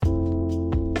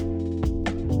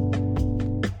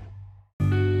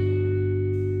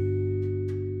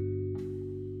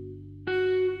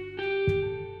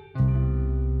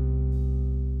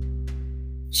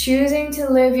choosing to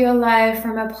live your life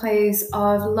from a place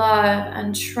of love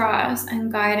and trust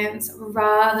and guidance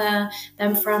rather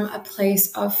than from a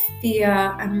place of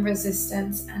fear and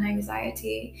resistance and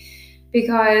anxiety.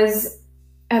 Because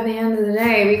at the end of the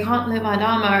day, we can't live our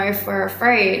Dharma if we're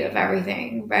afraid of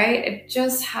everything, right? It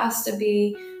just has to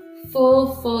be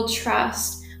full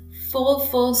trust,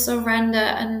 full surrender,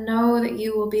 and know that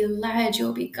you will be led, you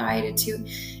will be guided to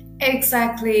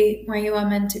exactly where you are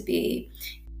meant to be.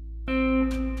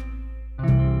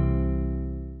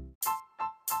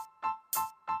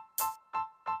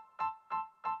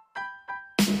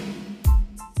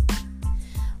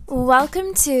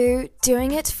 Welcome to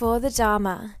Doing It for the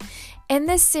Dharma. In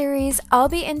this series, I'll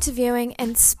be interviewing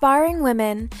inspiring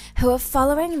women who are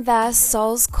following their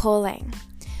soul's calling.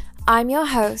 I'm your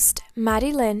host,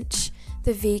 Maddie Lynch,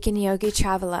 the Vegan Yogi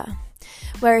Traveler,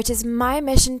 where it is my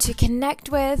mission to connect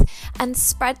with and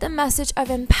spread the message of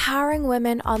empowering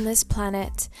women on this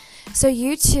planet, so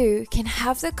you too can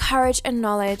have the courage and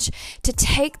knowledge to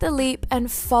take the leap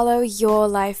and follow your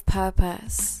life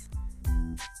purpose.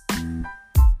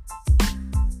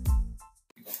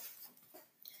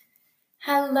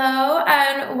 Hello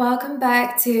and welcome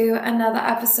back to another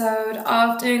episode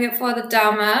of Doing It for the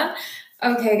Dharma.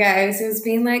 Okay guys, it's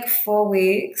been like 4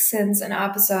 weeks since an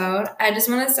episode. I just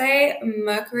want to say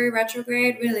Mercury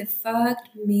retrograde really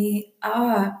fucked me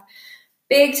up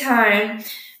big time.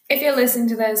 If you're listening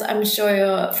to this, I'm sure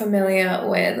you're familiar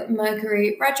with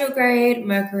Mercury retrograde.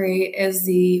 Mercury is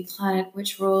the planet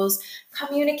which rules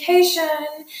communication,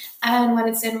 and when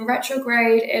it's in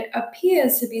retrograde, it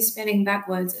appears to be spinning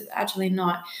backwards. It's actually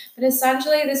not. But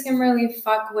essentially, this can really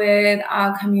fuck with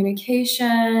our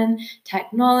communication,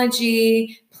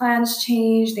 technology, plans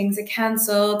change, things are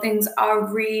canceled, things are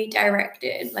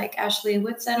redirected. Like Ashley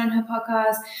Wood said on her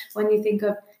podcast, when you think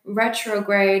of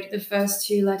retrograde, the first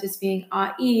 2 letters being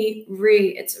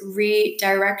re, it's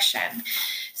redirection.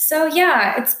 So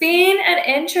yeah, it's been an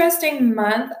interesting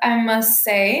month, I must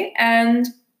say, and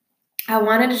I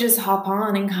wanted to just hop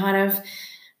on and kind of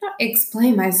not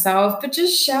explain myself, but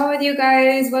just share with you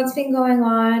guys what's been going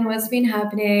on, what's been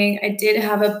happening. I did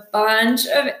have a bunch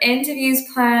of interviews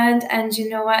planned, and you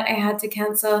know what? I had to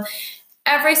cancel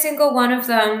every single one of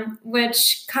them,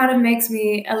 which kind of makes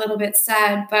me a little bit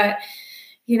sad, but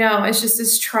you know, it's just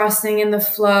this trusting in the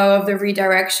flow of the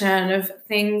redirection of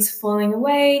things falling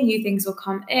away, new things will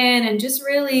come in, and just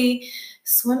really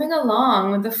swimming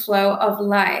along with the flow of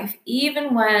life,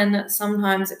 even when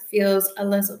sometimes it feels a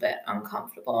little bit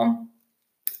uncomfortable.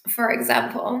 For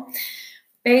example,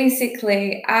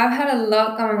 basically, I've had a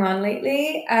lot going on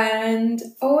lately, and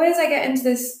always I get into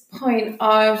this point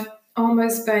of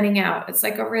almost burning out. It's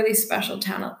like a really special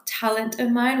talent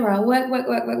of mine where I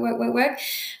work.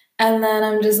 And then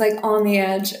I'm just like on the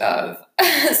edge of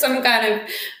some kind of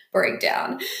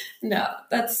breakdown. No,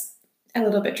 that's a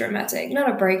little bit dramatic.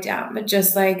 Not a breakdown, but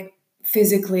just like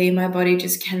physically my body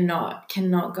just cannot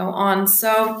go on.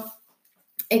 So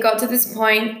it got to this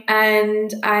point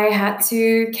and I had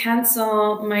to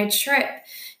cancel my trip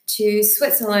to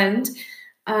Switzerland,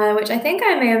 which I think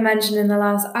I may have mentioned in the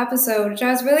last episode, which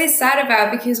I was really sad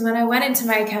about because when I went into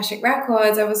my Akashic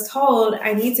Records, I was told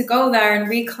I need to go there and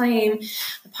reclaim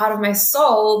a part of my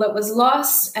soul that was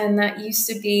lost and that used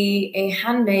to be a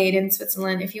handmaid in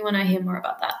Switzerland. If you want to hear more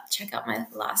about that, check out my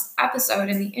last episode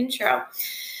in the intro.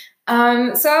 So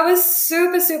I was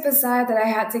super sad that I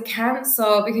had to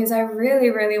cancel because I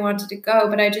really wanted to go,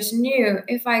 but I just knew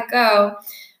if I go,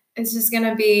 it's just going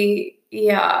to be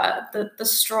the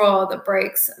straw that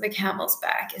breaks the camel's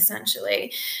back,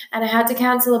 essentially. And I had to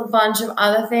cancel a bunch of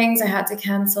other things. I had to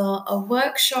cancel a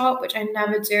workshop, which I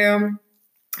never do.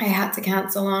 I had to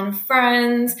cancel on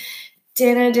friends,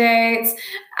 dinner dates,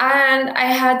 and I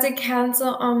had to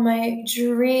cancel on my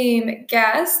dream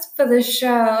guest for the show,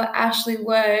 Ashley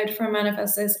Wood from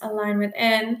Manifest Align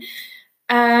Within.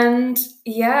 And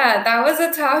yeah, that was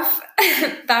a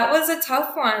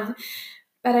tough one.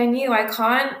 But I knew I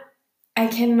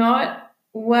cannot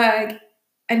work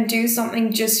and do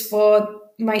something just for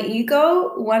my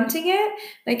ego wanting it.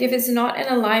 Like if it's not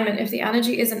in alignment, if the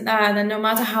energy isn't there, then no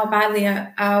matter how badly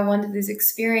I wanted this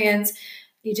experience,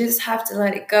 you just have to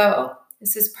let it go.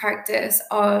 This is practice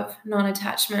of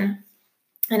non-attachment.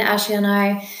 And Ashley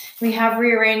and we have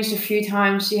rearranged a few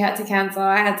times. She had to cancel,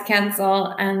 I had to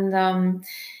cancel. And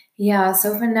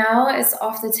so for now, it's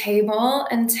off the table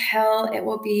until it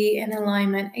will be in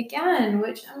alignment again,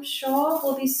 which I'm sure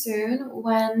will be soon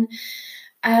when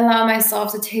I allow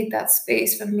myself to take that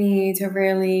space for me to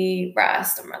really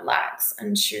rest and relax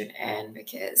and tune in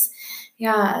because,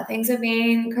 things are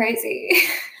being crazy.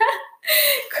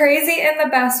 Crazy in the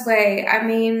best way. I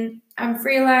mean, I'm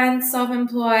freelance,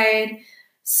 self-employed,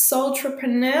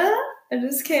 soultrepreneur. I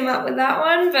just came up with that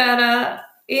one, but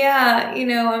yeah,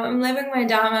 I'm living my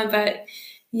Dharma, but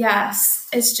yes,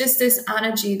 it's just this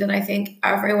energy that I think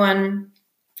everyone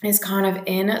is kind of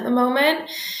in at the moment.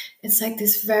 It's like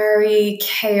this very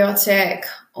chaotic,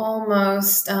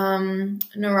 almost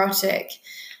neurotic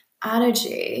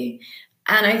energy.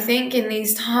 And I think in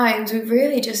these times, we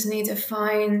really just need to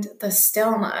find the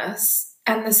stillness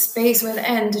and the space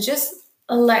within to just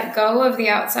let go of the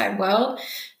outside world,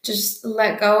 just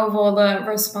let go of all the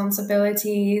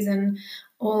responsibilities and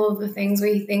all of the things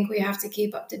we think we have to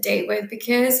keep up to date with,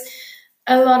 because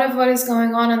a lot of what is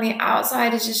going on the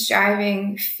outside is just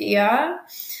driving fear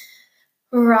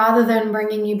rather than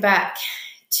bringing you back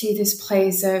to this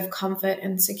place of comfort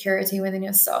and security within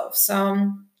yourself.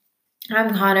 So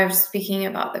I'm kind of speaking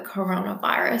about the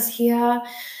coronavirus here.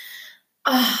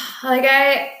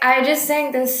 I just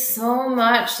think there's so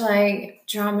much like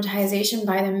dramatization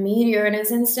by the media, and it's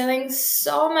instilling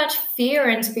so much fear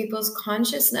into people's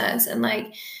consciousness, and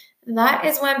like that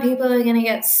is when people are going to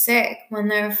get sick, when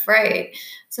they're afraid.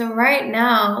 So right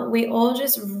now, we all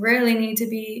just really need to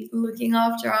be looking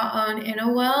after our own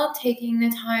inner world, taking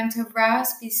the time to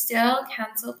rest, be still,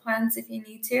 cancel plans if you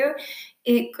need to,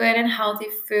 eat good and healthy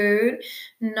food,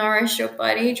 nourish your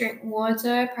body, drink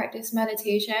water, practice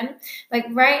meditation. Like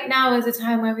right now is a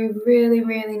time where we really,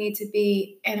 really need to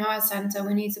be in our center.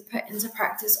 We need to put into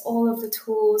practice all of the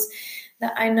tools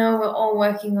that I know we're all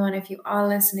working on if you are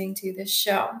listening to this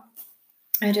show.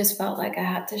 I just felt like I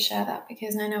had to share that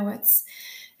because I know it's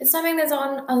something that's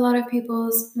on a lot of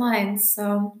people's minds.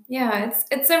 So yeah,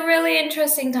 it's a really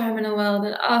interesting time in the world,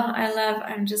 and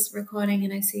I'm just recording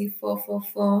and I see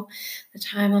 444, the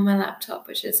time on my laptop,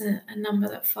 which is a number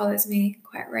that follows me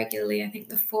quite regularly. I think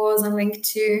the 4s are linked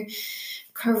to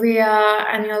career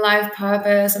and your life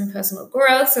purpose and personal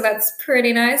growth. So that's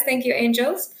pretty nice. Thank you,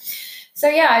 angels. So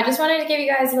yeah, I just wanted to give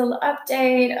you guys a little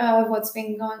update of what's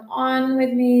been going on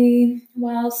with me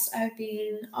whilst I've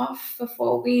been off for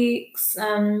 4 weeks.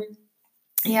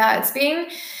 It's been,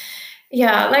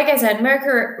 like I said,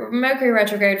 Mercury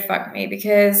retrograde fucked me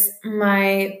because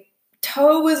my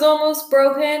toe was almost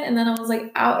broken and then I was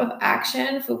like out of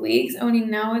action for weeks. Only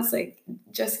now it's like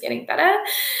just getting better.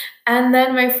 And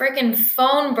then my freaking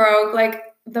phone broke, like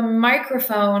the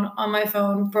microphone on my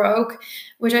phone broke,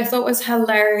 which I thought was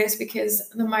hilarious because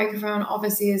the microphone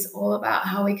obviously is all about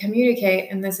how we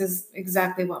communicate. And this is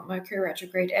exactly what Mercury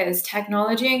retrograde is: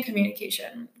 technology and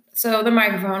communication. So the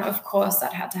microphone, of course,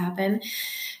 that had to happen.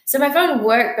 So my phone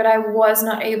worked, but I was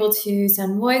not able to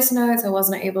send voice notes. I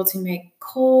wasn't able to make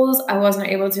calls. I wasn't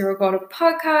able to record a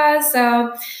podcast.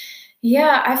 So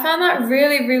yeah, I found that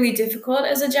really, really difficult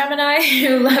as a Gemini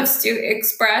who loves to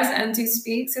express and to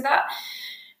speak. So that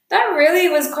really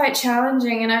was quite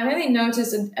challenging, and I really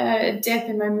noticed a dip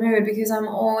in my mood because I'm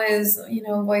always,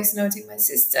 voice noting my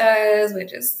sisters,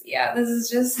 which is, this is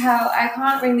just how I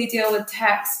can't really deal with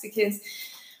text because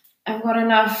I've got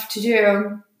enough to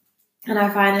do. And I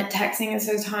find that texting is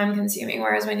so time consuming,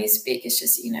 whereas when you speak, it's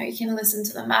just, you can listen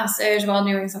to the message while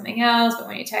doing something else. But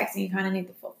when you're texting, you kind of need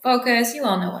the full focus. You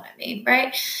all know what I mean,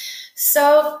 right?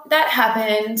 So that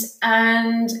happened.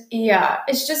 And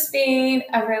it's just been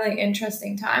a really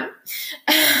interesting time.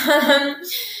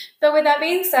 But with that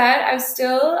being said, I've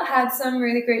still had some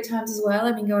really great times as well.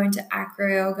 I've been going to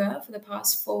acro yoga for the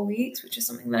past 4 weeks, which is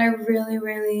something that I really,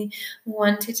 really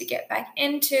wanted to get back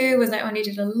into. Was I only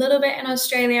did a little bit in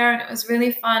Australia, and it was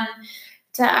really fun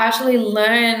to actually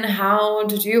learn how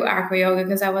to do acro yoga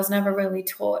because I was never really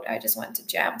taught. I just went to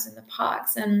jams in the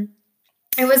parks, and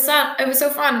it was so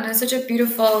fun, and it's such a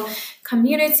beautiful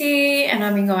community, and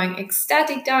I've been going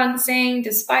ecstatic dancing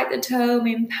despite the toe,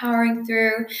 been powering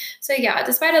through. So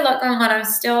despite a lot going on, I've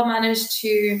still managed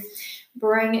to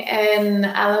bring in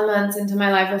elements into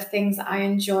my life of things that I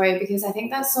enjoy, because I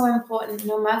think that's so important.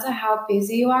 No matter how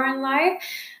busy you are in life,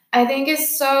 I think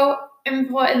it's so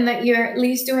important that you're at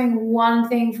least doing one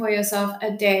thing for yourself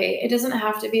a day. It doesn't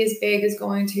have to be as big as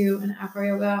going to an acro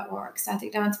yoga or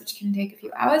ecstatic dance, which can take a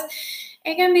few hours.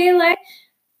 It can be like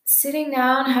sitting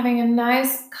down, having a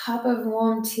nice cup of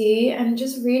warm tea, and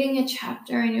just reading a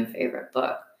chapter in your favorite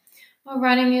book, or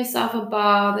running yourself a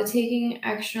bath, or taking an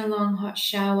extra long hot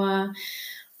shower,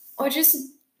 or just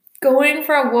going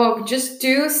for a walk. Just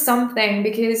do something,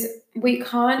 because we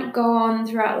can't go on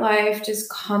throughout life just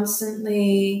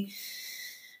constantly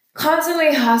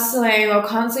hustling or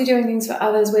constantly doing things for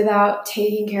others without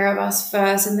taking care of us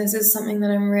first. And this is something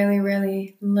that I'm really,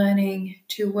 really learning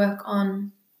to work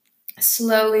on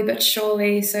slowly but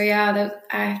surely. So yeah,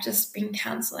 I've just been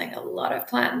canceling a lot of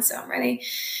plans. So I'm really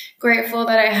grateful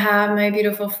that I have my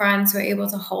beautiful friends who are able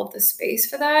to hold the space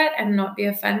for that and not be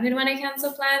offended when I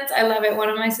cancel plans. I love it. One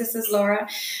of my sisters, Laura,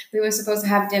 we were supposed to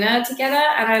have dinner together,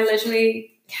 and I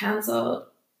literally canceled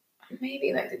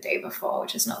maybe like the day before,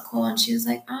 which is not cool. And she was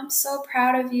like, I'm so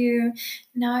proud of you.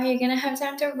 Now you're going to have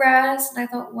time to rest. And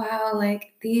I thought, wow,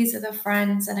 like these are the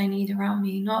friends that I need around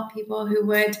me, not people who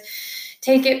would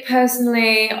take it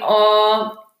personally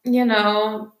or,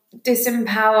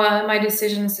 disempower my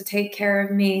decisions to take care of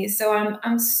me. So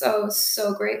I'm so,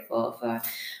 so grateful for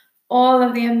all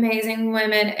of the amazing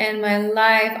women in my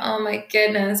life. Oh my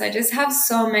goodness. I just have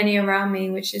so many around me,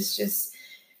 which is just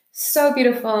so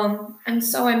beautiful and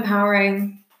so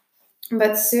empowering.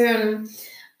 But soon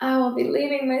I will be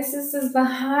leaving my sisters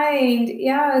behind.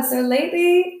 Yeah, so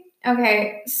lately,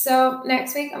 okay, so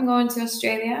next week I'm going to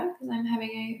Australia because I'm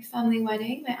having a family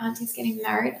wedding. My auntie's getting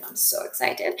married and I'm so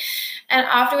excited. And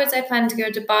afterwards I plan to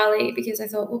go to Bali because I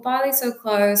thought, well, Bali's so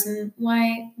close and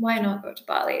why not go to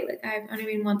Bali? Like I've only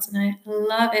been once and I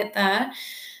love it there.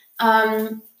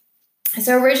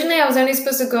 So originally I was only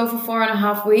supposed to go for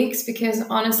 4.5 weeks because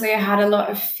honestly I had a lot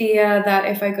of fear that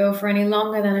if I go for any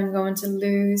longer then I'm going to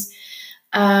lose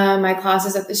my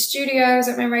classes at the studios,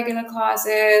 at my regular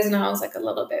classes, and I was like a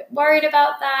little bit worried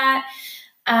about that.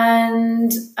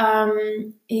 And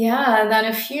then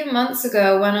a few months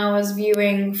ago when I was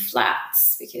viewing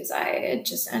flats because I had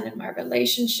just ended my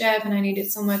relationship and I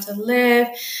needed somewhere to live,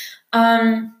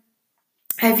 I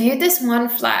viewed this one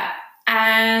flat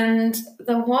and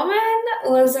the woman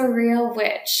was a real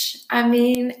witch. I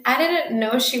mean, I didn't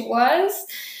know she was.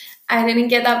 I didn't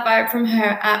get that vibe from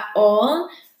her at all.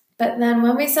 But then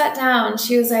when we sat down,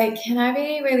 she was like, can I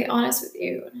be really honest with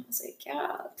you? And I was like,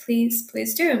 yeah,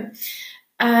 please do.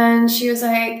 And she was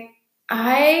like,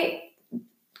 I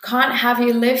can't have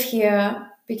you live here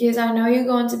because I know you're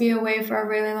going to be away for a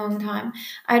really long time.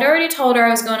 I'd already told her I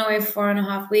was going away for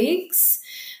 4.5 weeks.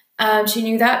 She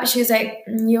knew that, but she was like,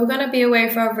 you're going to be away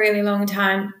for a really long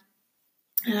time.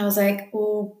 And I was like,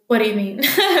 well, what do you mean? Like,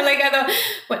 I thought,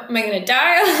 what, am I going to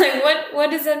die? Like,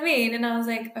 what does that mean? And I was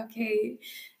like, okay,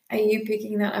 are you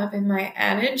picking that up in my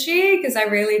energy? Because I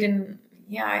really didn't,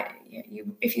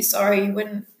 if you saw her, you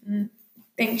wouldn't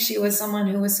think she was someone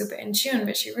who was super in tune,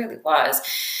 but she really was.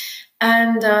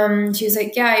 And she was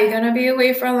like, yeah, you're going to be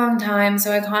away for a long time,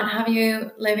 so I can't have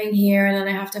you living here, and then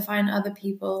I have to find other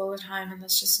people all the time, and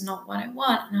that's just not what I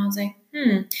want. And I was like,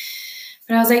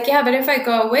 But I was like, yeah, but if I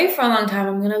go away for a long time,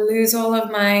 I'm going to lose all of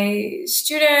my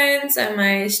students and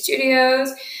my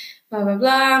studios, blah, blah,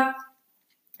 blah.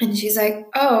 And she's like,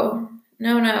 oh,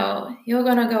 no, you're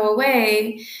going to go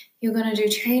away, you're going to do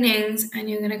trainings, and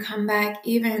you're going to come back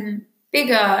even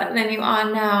bigger than you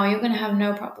are now. You're going to have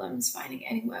no problems finding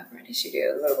any work or any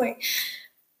studios. I was like,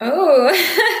 oh,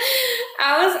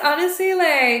 I was honestly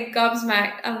like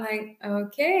gobsmacked. I'm like,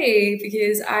 okay,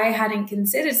 because I hadn't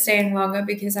considered staying longer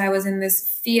because I was in this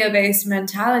fear-based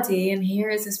mentality. And here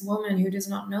is this woman who does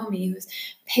not know me, who's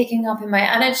picking up in my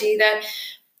energy that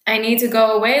I need to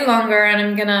go away longer and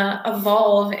I'm going to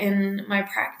evolve in my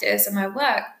practice and my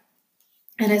work.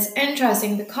 And it's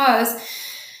interesting because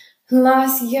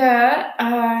last year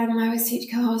I was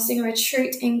hosting a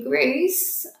retreat in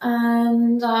Greece,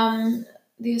 and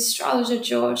the astrologer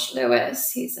George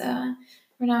Lewis, he's a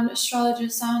renowned astrologer,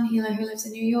 sound healer who lives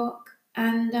in New York,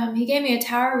 and he gave me a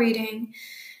tarot reading,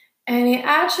 and he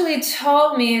actually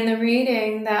told me in the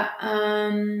reading that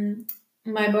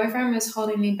my boyfriend was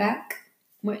holding me back,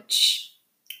 which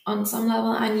on some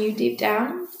level I knew deep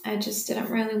down. I just didn't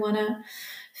really want to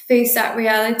face that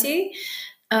reality,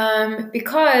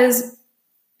 because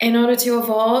in order to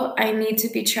evolve, I need to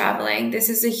be traveling. This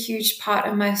is a huge part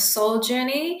of my soul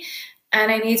journey, and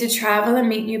I need to travel and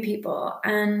meet new people.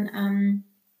 And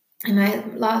in my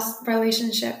last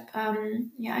relationship,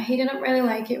 he didn't really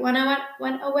like it when I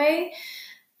went away,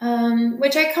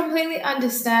 which I completely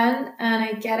understand and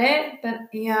I get it. But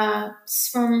yeah,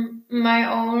 from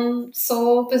my own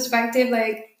soul perspective,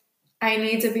 like, I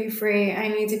need to be free. I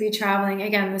need to be traveling.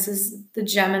 Again, this is the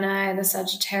Gemini, the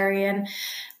Sagittarian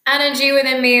energy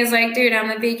within me is like, dude, I'm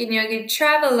the vegan yogi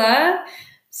traveler.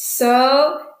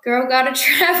 So girl gotta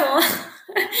travel.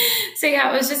 So yeah,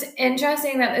 it was just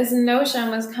interesting that this notion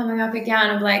was coming up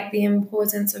again of like the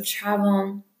importance of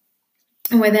travel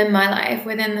within my life,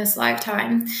 within this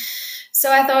lifetime.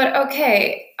 So I thought,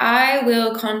 okay, I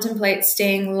will contemplate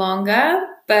staying longer.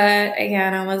 But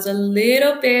again, I was a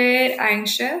little bit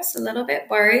anxious, a little bit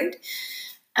worried.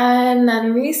 And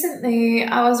then recently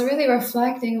I was really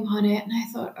reflecting upon it and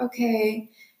I thought, okay,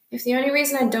 if the only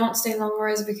reason I don't stay longer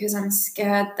is because I'm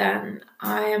scared, then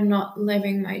I am not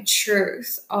living my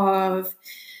truth of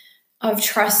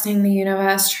trusting the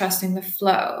universe, trusting the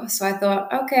flow. So I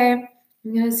thought, okay,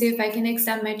 I'm going to see if I can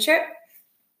extend my trip.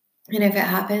 And if it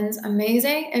happens,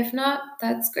 amazing. If not,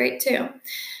 that's great too.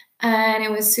 And it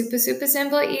was super, super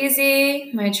simple,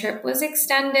 easy. My trip was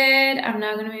extended. I'm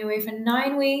now going to be away for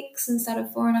 9 weeks instead of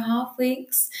 4.5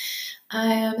 weeks.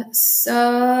 I am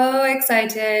so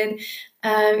excited.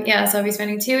 So I'll be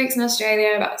spending 2 weeks in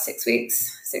Australia, about 6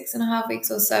 weeks, 6.5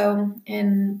 weeks or so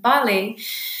in Bali.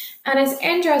 And it's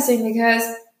interesting because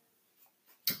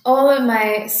all of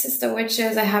my sister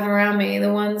witches I have around me,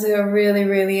 the ones who are really,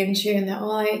 really in tune, they're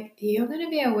all like, you're going to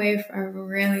be away for a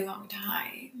really long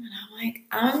time. And I'm like,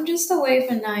 I'm just away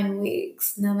for 9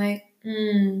 weeks. And they're like,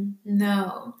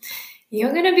 no,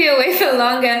 you're going to be away for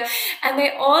longer. And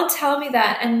they all tell me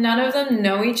that, and none of them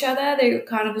know each other. They're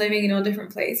kind of living in all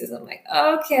different places. I'm like,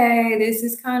 okay, this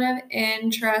is kind of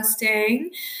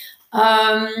interesting.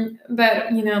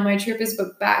 But my trip is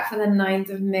booked back for the 9th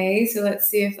of May, so let's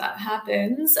see if that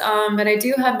happens. But I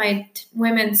do have my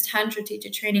women's tantra teacher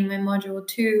training, my module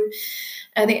 2,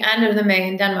 at the end of the May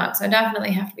in Denmark, so I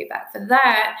definitely have to be back for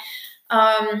that.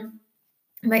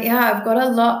 But yeah, I've got a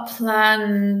lot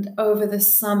planned over the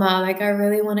summer. Like, I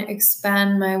really want to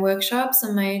expand my workshops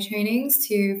and my trainings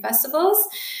to festivals.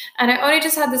 And I only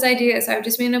just had this idea, so I've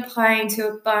just been applying to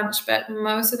a bunch, but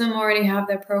most of them already have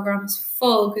their programs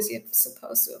full because you're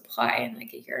supposed to apply in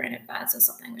like a year in advance or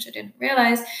something, which I didn't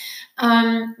realize.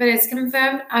 But it's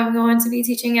confirmed I'm going to be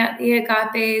teaching at the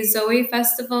Agape Zoe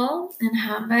Festival in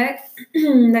Hamburg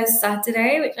this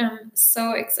Saturday, which I'm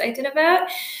so excited about.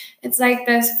 It's like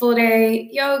this full-day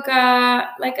yoga,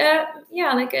 like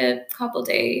a couple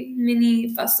day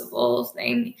mini festival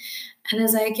thing. And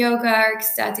there's like yoga,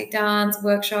 ecstatic dance,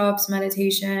 workshops,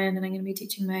 meditation, and I'm going to be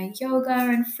teaching my yoga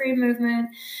and free movement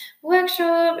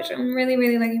workshop, which I'm really,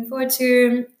 really looking forward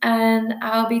to. And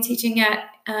I'll be teaching at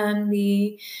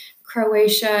the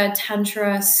Croatia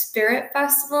Tantra Spirit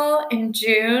Festival in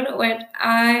June, which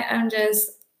I am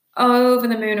just over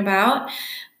the moon about.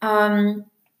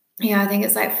 I think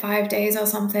it's like 5 days or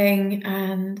something.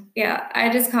 And yeah, I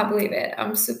just can't believe it.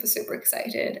 I'm super, super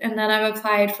excited. And then I've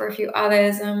applied for a few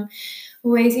others. I'm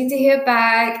waiting to hear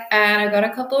back. And I've got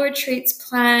a couple retreats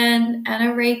planned and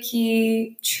a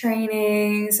Reiki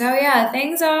training. So yeah,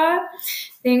 things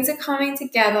are coming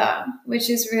together, which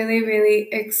is really, really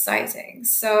exciting.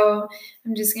 So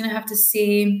I'm just going to have to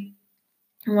see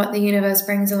what the universe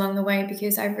brings along the way,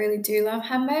 because I really do love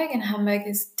Hamburg, and Hamburg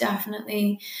is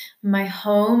definitely my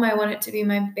home. I want it to be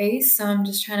my base, so I'm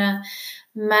just trying to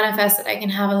manifest that I can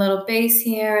have a little base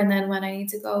here, and then when I need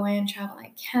to go away and travel,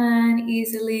 I can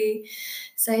easily.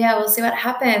 So yeah, we'll see what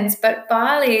happens. But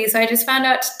Bali, so I just found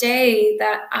out today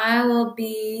that I will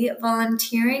be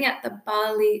volunteering at the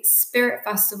Bali Spirit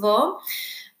Festival.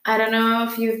 I don't know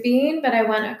if you've been, but I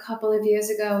went a couple of years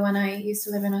ago when I used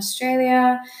to live in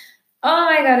Australia. Oh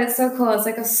my God, it's so cool. It's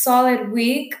like a solid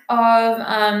week of,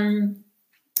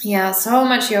 so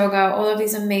much yoga, all of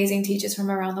these amazing teachers from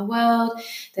around the world.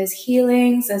 There's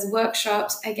healings, there's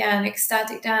workshops, again,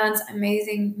 ecstatic dance,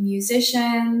 amazing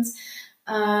musicians.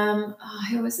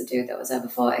 Who was the dude that was there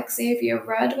before? Xavier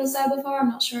Rudd was there before. I'm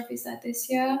not sure if he's there this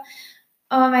year.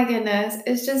 Oh my goodness.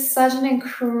 It's just such an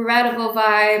incredible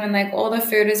vibe. And like all the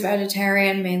food is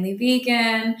vegetarian, mainly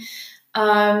vegan.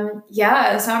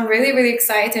 So I'm really, really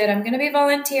excited. I'm going to be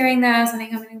volunteering there. So I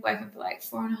think I'm going to be working for like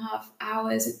 4.5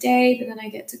 hours a day, but then I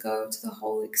get to go to the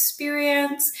whole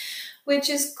experience, which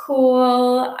is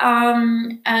cool.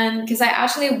 And because I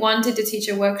actually wanted to teach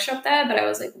a workshop there, but I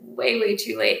was like way, way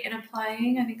too late in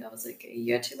applying. I think I was like a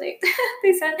year too late,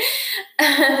 they said.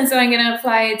 So I'm going to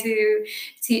apply to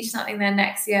teach something there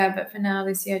next year. But for now,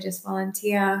 this year, just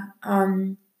volunteer.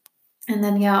 And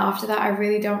then, after that, I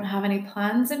really don't have any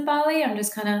plans in Bali. I'm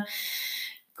just kind of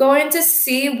going to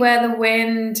see where the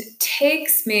wind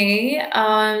takes me.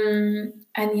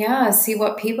 See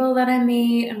what people that I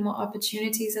meet and what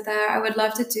opportunities are there. I would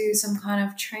love to do some kind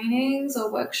of trainings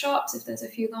or workshops if there's a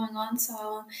few going on. So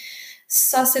I'll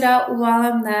suss it out while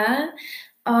I'm there.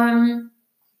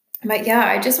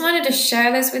 I just wanted to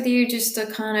share this with you just to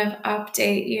kind of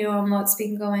update you on what's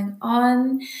been going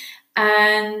on.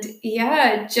 And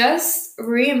just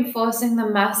reinforcing the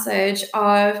message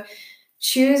of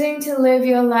choosing to live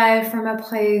your life from a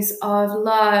place of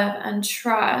love and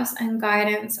trust and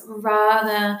guidance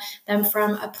rather than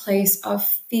from a place of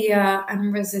fear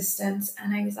and resistance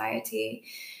and anxiety.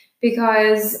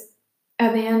 Because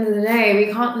at the end of the day,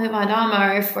 we can't live our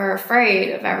Dharma if we're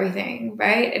afraid of everything,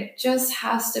 right? It just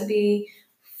has to be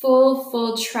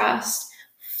full trust,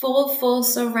 full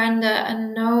surrender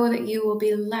and know that you will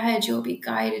be led, you will be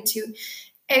guided to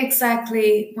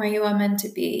exactly where you are meant to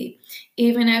be.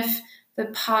 Even if the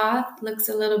path looks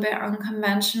a little bit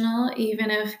unconventional,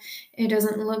 even if it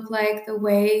doesn't look like the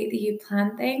way that you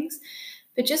plan things,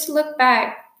 but just look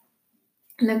back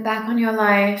on your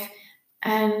life.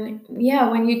 And yeah,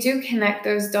 when you do connect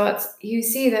those dots, you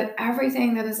see that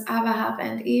everything that has ever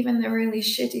happened, even the really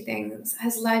shitty things,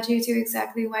 has led you to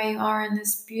exactly where you are in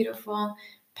this beautiful,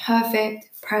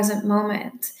 perfect present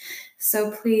moment.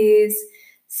 So please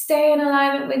stay in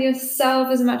alignment with yourself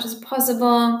as much as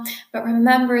possible. But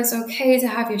remember, it's okay to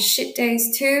have your shit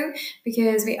days too,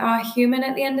 because we are human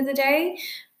at the end of the day.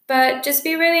 But just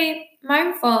be really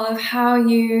mindful of how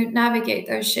you navigate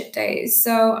those shit days.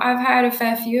 So I've had a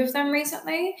fair few of them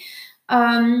recently.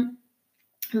 But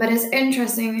it's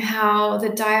interesting how the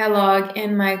dialogue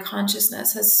in my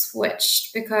consciousness has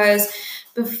switched, because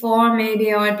before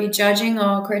maybe I would be judging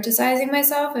or criticizing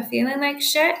myself for feeling like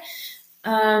shit.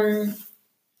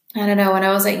 I don't know, when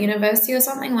I was at university or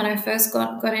something, when I first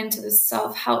got into the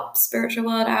self-help spiritual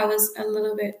world, I was I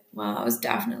was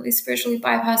definitely spiritually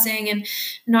bypassing and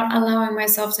not allowing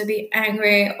myself to be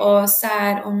angry or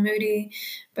sad or moody.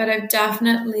 But I've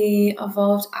definitely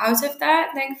evolved out of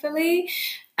that, thankfully.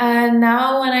 And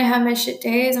now when I have my shit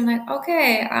days, I'm like,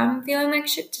 okay, I'm feeling like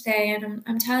shit today. And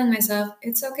I'm telling myself,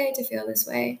 it's okay to feel this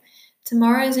way.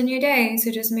 Tomorrow is a new day,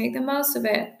 so just make the most of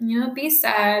it. Be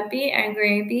sad, be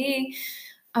angry, be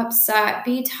upset,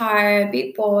 be tired,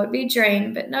 be bored, be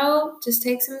drained, but no, just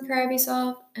take some care of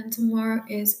yourself, and tomorrow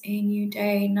is a new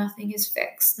day. Nothing is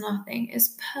fixed, nothing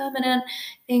is permanent.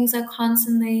 Things are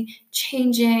constantly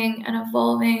changing and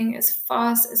evolving as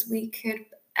fast as we could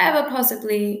ever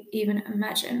possibly even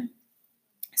imagine.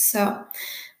 So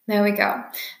there we go.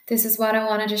 This is what I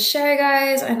wanted to share,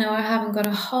 guys. I know I haven't got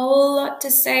a whole lot to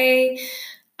say.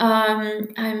 I'm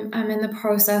in the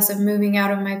process of moving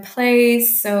out of my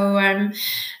place, so I'm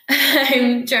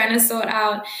trying to sort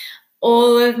out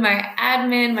all of my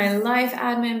admin, my life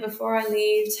admin before I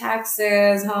leave,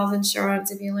 taxes, health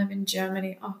insurance. If you live in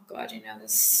Germany, oh God,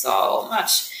 there's so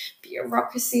much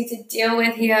bureaucracy to deal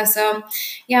with here. So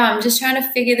yeah, I'm just trying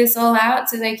to figure this all out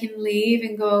so they can leave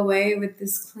and go away with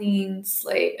this clean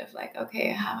slate of like, okay,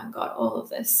 I haven't got all of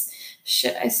this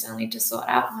shit I still need to sort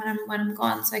out when I'm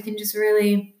gone, so I can just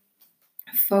really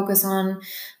focus on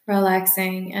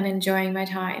relaxing and enjoying my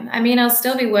time. I mean, I'll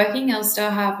still be working, I'll still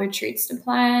have retreats to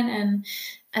plan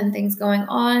and things going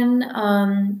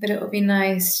on, but it will be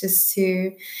nice just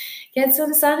to get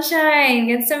some sunshine,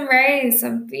 get some rays,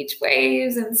 some beach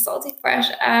waves, and salty fresh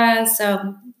air.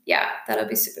 So yeah, that'll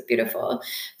be super beautiful.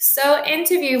 So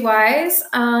interview wise,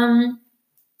 I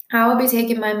will be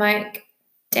taking my mic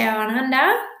down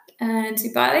under to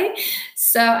Bali.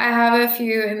 So I have a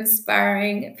few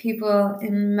inspiring people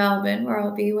in Melbourne where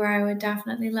I would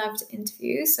definitely love to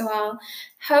interview. So I'll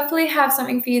hopefully have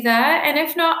something for you there. And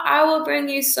if not, I will bring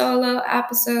you solo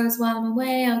episodes while I'm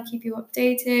away. I'll keep you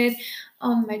updated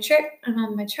on my trip and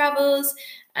on my travels.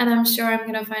 And I'm sure I'm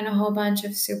going to find a whole bunch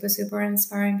of super, super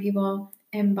inspiring people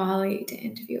in Bali to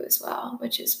interview as well,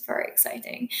 which is very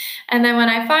exciting. And then when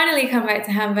I finally come back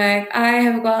to Hamburg, I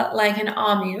have got like an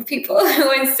army of people who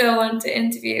I still want to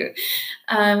interview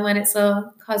when it's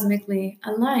all cosmically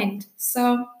aligned.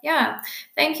 So yeah,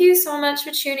 thank you so much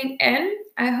for tuning in.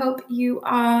 I hope you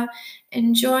are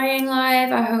enjoying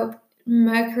life. I hope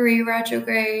Mercury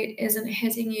retrograde isn't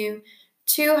hitting you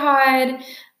too hard.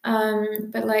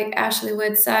 But like Ashley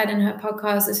Wood said in her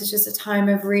podcast, this is just a time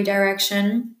of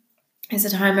redirection. It's a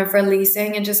time of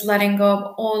releasing and just letting go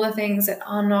of all the things that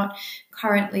are not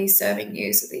currently serving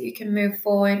you so that you can move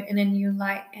forward in a new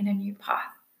light and a new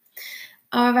path.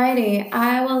 Alrighty,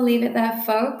 I will leave it there,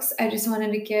 folks. I just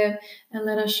wanted to give a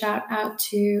little shout out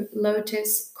to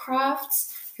Lotus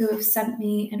Crafts, who have sent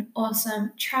me an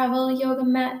awesome travel yoga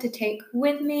mat to take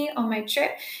with me on my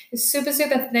trip. It's super,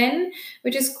 super thin,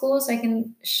 which is cool, so I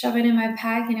can shove it in my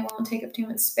pack and it won't take up too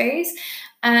much space.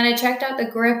 And I checked out the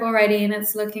grip already and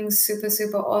it's looking super,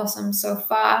 super awesome so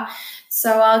far.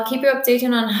 So I'll keep you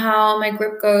updated on how my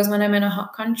grip goes when I'm in a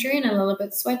hot country and a little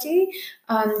bit sweaty,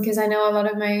 because I know a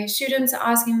lot of my students are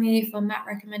asking me for mat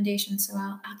recommendations, so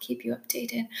I'll keep you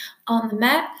updated on the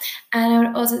mat. And I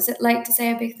would also like to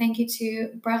say a big thank you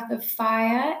to Breath of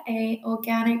Fire, a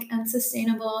organic and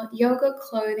sustainable yoga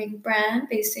clothing brand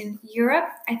based in Europe.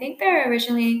 I think they're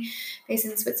originally based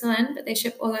in Switzerland, but they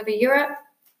ship all over Europe,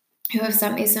 who have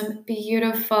sent me some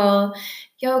beautiful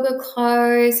yoga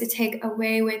clothes to take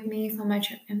away with me for my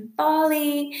trip in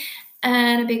Bali.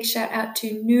 And a big shout out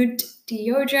to Nude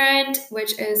Deodorant,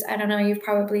 which is, I don't know, you've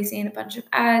probably seen a bunch of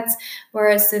ads where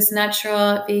it's this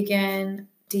natural vegan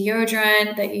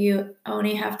deodorant that you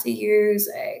only have to use,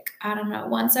 like, I don't know,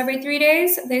 once every 3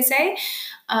 days, they say.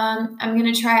 I'm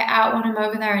going to try it out when I'm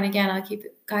over there. And again, I'll keep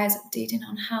you guys updated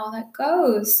on how that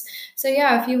goes. So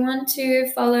yeah, if you want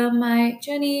to follow my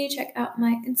journey, check out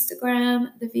my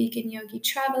Instagram, The Vegan Yogi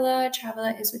Traveler.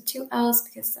 Traveler is with 2 L's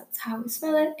because that's how we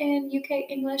spell it in UK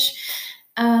English.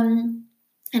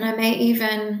 And I may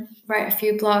even write a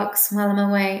few blogs while I'm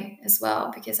away as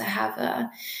well, because I have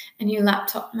a new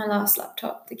laptop. My last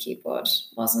laptop, the keyboard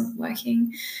wasn't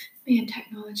working. Me and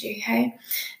technology, hey?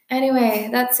 Anyway,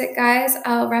 that's it, guys.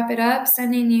 I'll wrap it up.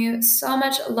 Sending you so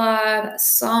much love,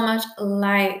 so much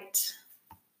light.